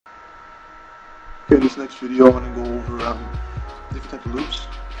Okay, in this next video I'm going to go over different types of loops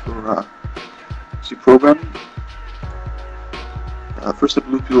for C programming. First type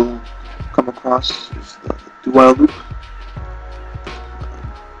of loop you'll come across is the do-while loop.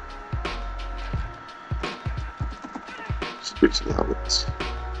 This is basically how it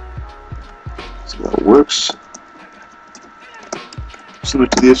works. Similar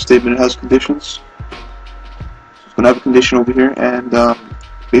to the if statement, it has conditions. So it's going to have a condition over here, and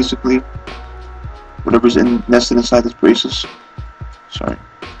basically whatever's nested inside this braces.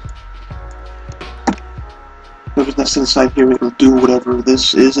 Whatever's nested inside here, it'll do whatever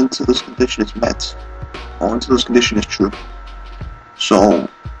this is until this condition is met, or until this condition is true. So,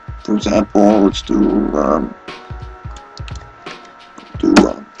 for example, let's do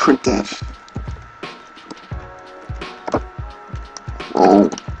printf.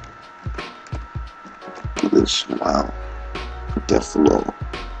 Do this while printf low.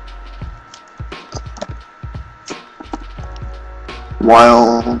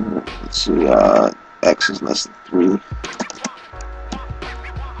 While, let's see, x is less than 3.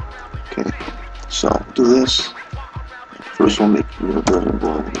 Okay, so do this. First we'll make a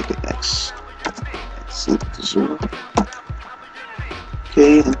variable, make it x equal to 0.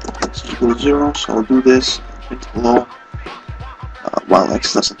 Okay, and x is equal to 0, so I'll do this, print hello, while x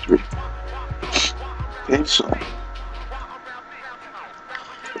is less than 3. Okay, so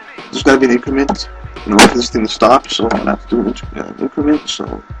there's got to be an increment in order for this thing to stop, so I'm going to have to do an increment.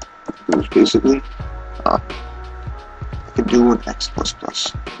 So this basically, I can do an x++.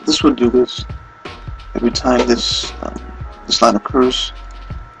 This would do this every time this line occurs.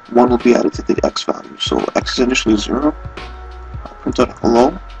 1 will be added to the x value. So x is initially 0. I'll print out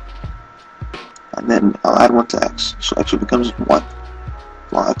hello, and then I'll add 1 to x. So x becomes 1.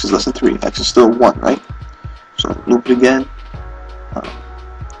 While x is less than 3, x is still 1, right? So loop it again.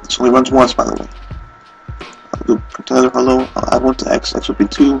 This only runs once, by the way. I'll do print another hello, I'll add 1 to x, x will be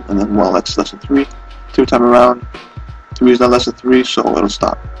 2, and then while x is less than 3, third time around, 3 is not less than 3, so it'll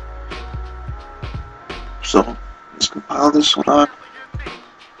stop. So, let's compile this, hold on.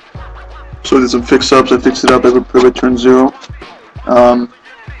 So there's some fix-ups, I fixed it up, every turns 0.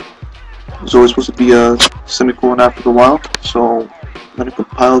 There's always supposed to be a semicolon after the while, so I'm going to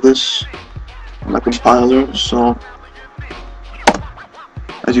compile this on my compiler. So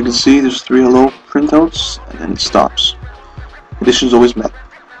as you can see, there's 3 hello printouts, and then it stops. Condition is always met.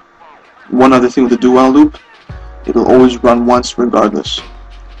 One other thing with the do-while loop, it'll always run once regardless.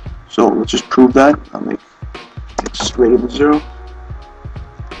 So let's just prove that. I'll make x greater than 0,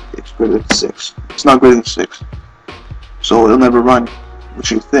 x greater than 6. It's not greater than 6, so it'll never run,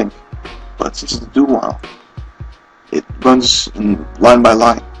 which you think. But since it's a do-while, it runs in line by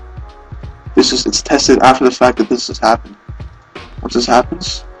line. It's tested after the fact that this has happened. Once this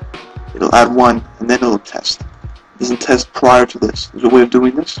happens, it'll add 1, and then it'll test. It doesn't test prior to this. There's a way of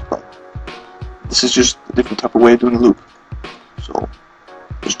doing this, but this is just a different type of way of doing the loop. So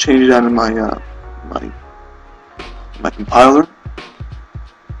just change that in my my compiler.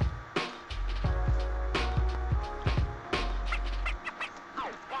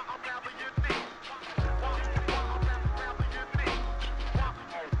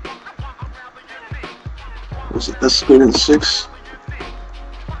 Was it that's greater than 6?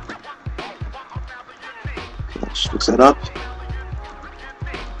 Okay, let's fix that up.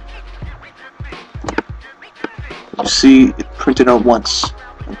 You see, it printed out once.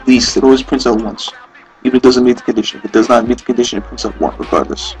 At least it always prints out once, even if it doesn't meet the condition. If it does not meet the condition, it prints out 1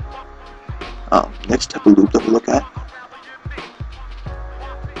 regardless. Next type of loop that we'll look at.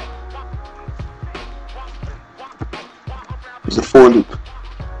 Is the for loop.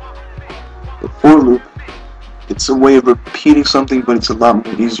 The for loop, it's a way of repeating something, but it's a lot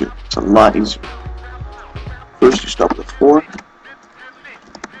more easier. It's a lot easier. First, you start with a for.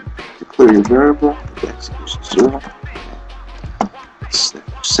 Declare your variable. X equals 0.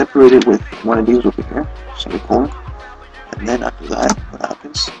 Separate it with one of these over here, semicolon. And then after that, what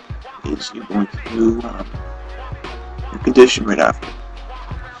happens is you're going to do a condition right after.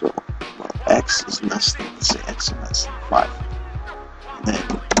 So, well, x is less than, let's say x is less than 5. And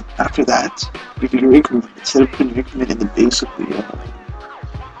then after that, you do your increment. Instead of putting your increment in the base of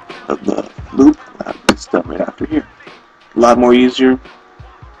the loop, it's done right after here. A lot more easier.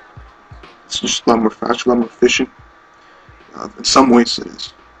 It's just a lot more faster, a lot more efficient. In some ways it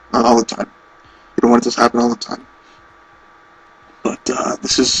is. Not all the time. You don't want this to happen all the time. But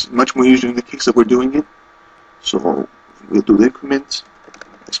this is much more easier in the case that we're doing it. So we'll do the increment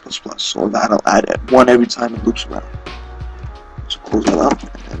x++. So that'll add 1 every time it loops around. So close that up,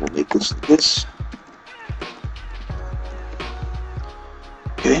 and then we'll make this like this.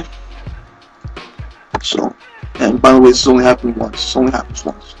 Okay. So, and by the way, this is only happening once. This only happens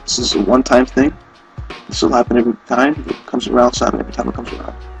once. This is a one-time thing. This will happen every time it comes around. So every time it comes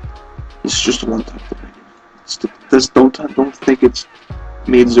around. This is just a one-time thing right here. Don't think it's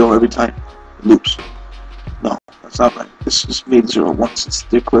made 0 every time it loops. No, that's not right. This is made 0 once. It's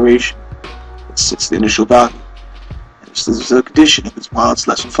the declaration. It's the initial value. This is a condition. If it's while it's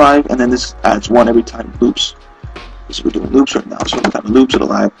less than 5, and then this adds 1 every time it loops. Because we're doing loops right now, so every time it loops,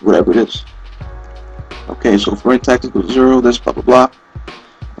 it'll add whatever it is. Okay, so for int x equals 0, this blah blah blah.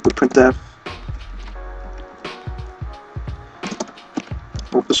 The printf.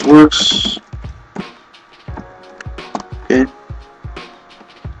 Hope this works. Okay.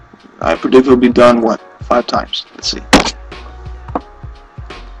 I predict it'll be done, what, 5 times. Let's see.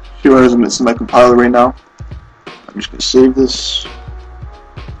 Here is missing my compiler right now. I'm just going to save this.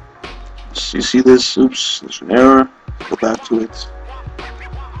 So you see this? Oops, there's an error. Go back to it.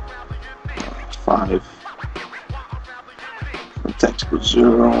 5. Print x equals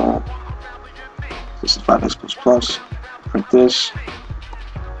 0. This is 5x plus plus. Print this.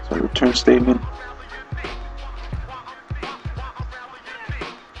 So return statement.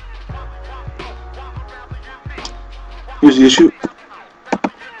 Here's the issue.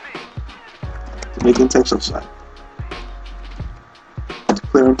 To make int x outside.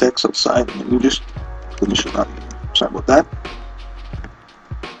 Declare int x outside, and then you just finish it out here. Sorry about that.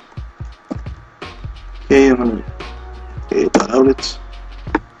 Okay, I'm gonna out it.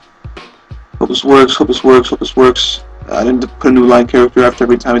 Hope this works. Hope this works. Hope this works. I didn't put a new line character after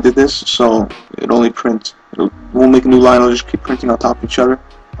every time I did this, so it only print. It won't make a new line. It'll just keep printing on top of each other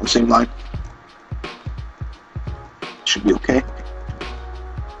on the same line. Should be okay.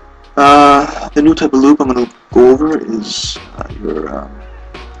 The new type of loop I'm going to go over is your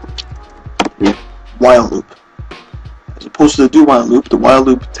while loop. As opposed to the do while loop, the while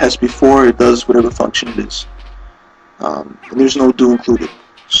loop tests before it does whatever function it is. And there's no do included.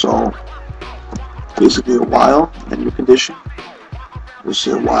 So basically a while and then your condition. We'll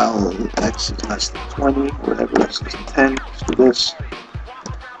say while x is less than 20, or whatever, x is less than 10. Let's do this.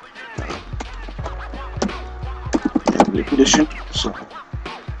 And your condition. So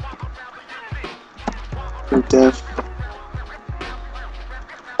printf.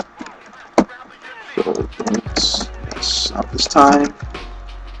 So print yes, not this time.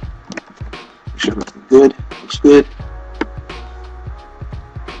 Make sure everything's good. Looks good.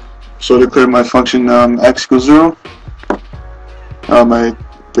 So I declare my function x equals 0, my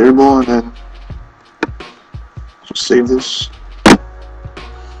variable, and then just save this.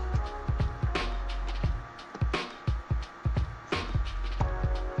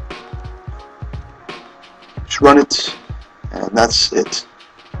 Just run it, and that's it.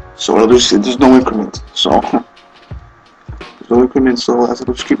 So it'll just, there's no increment. So there's no increment. So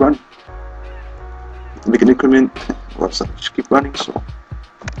it'll just keep running. Make an increment. Website just keep running. So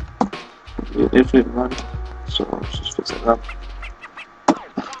infinite run. So let's just fix that up.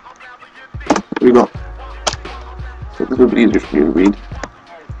 Here we go. So it's a little bit easier for you to read.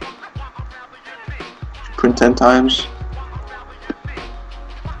 Print 10 times.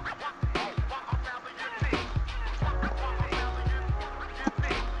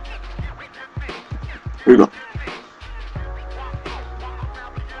 Here we go.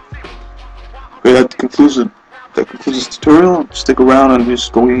 Okay, that concludes this tutorial. Stick around. I'm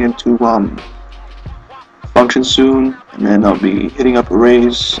just going into functions soon, and then I'll be hitting up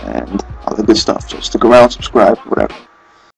arrays and all the good stuff. So stick around, subscribe, whatever.